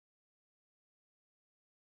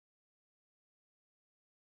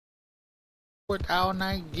With Owl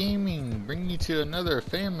Night Gaming, bring you to another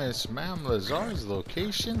famous Madam Nazar's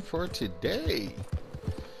location for today.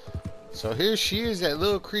 So here she is at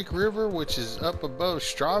Little Creek River, which is up above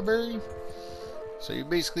Strawberry. So you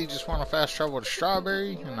basically just want to fast travel to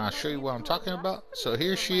Strawberry, and I'll show you what I'm talking about. So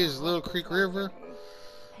here she is, Little Creek River.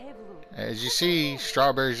 As you see,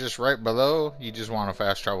 Strawberry's just right below. You just want to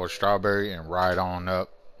fast travel to Strawberry and ride on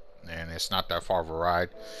up. And it's not that far of a ride.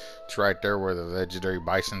 It's right there where the legendary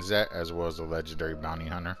bison's at, as well as the legendary bounty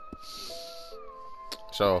hunter.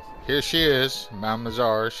 So here she is, Madam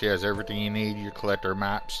Nazar. She has everything you need: your collector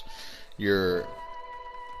maps, your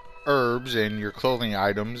herbs, and your clothing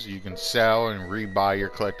items. You can sell and rebuy your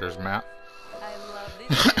collector's map.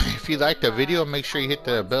 If you liked the video, make sure you hit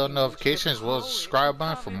the bell notification as well as the subscribe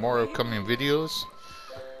button for more upcoming videos.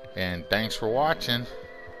 And thanks for watching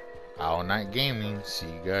Owl Night Gaming. See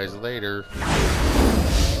you guys later.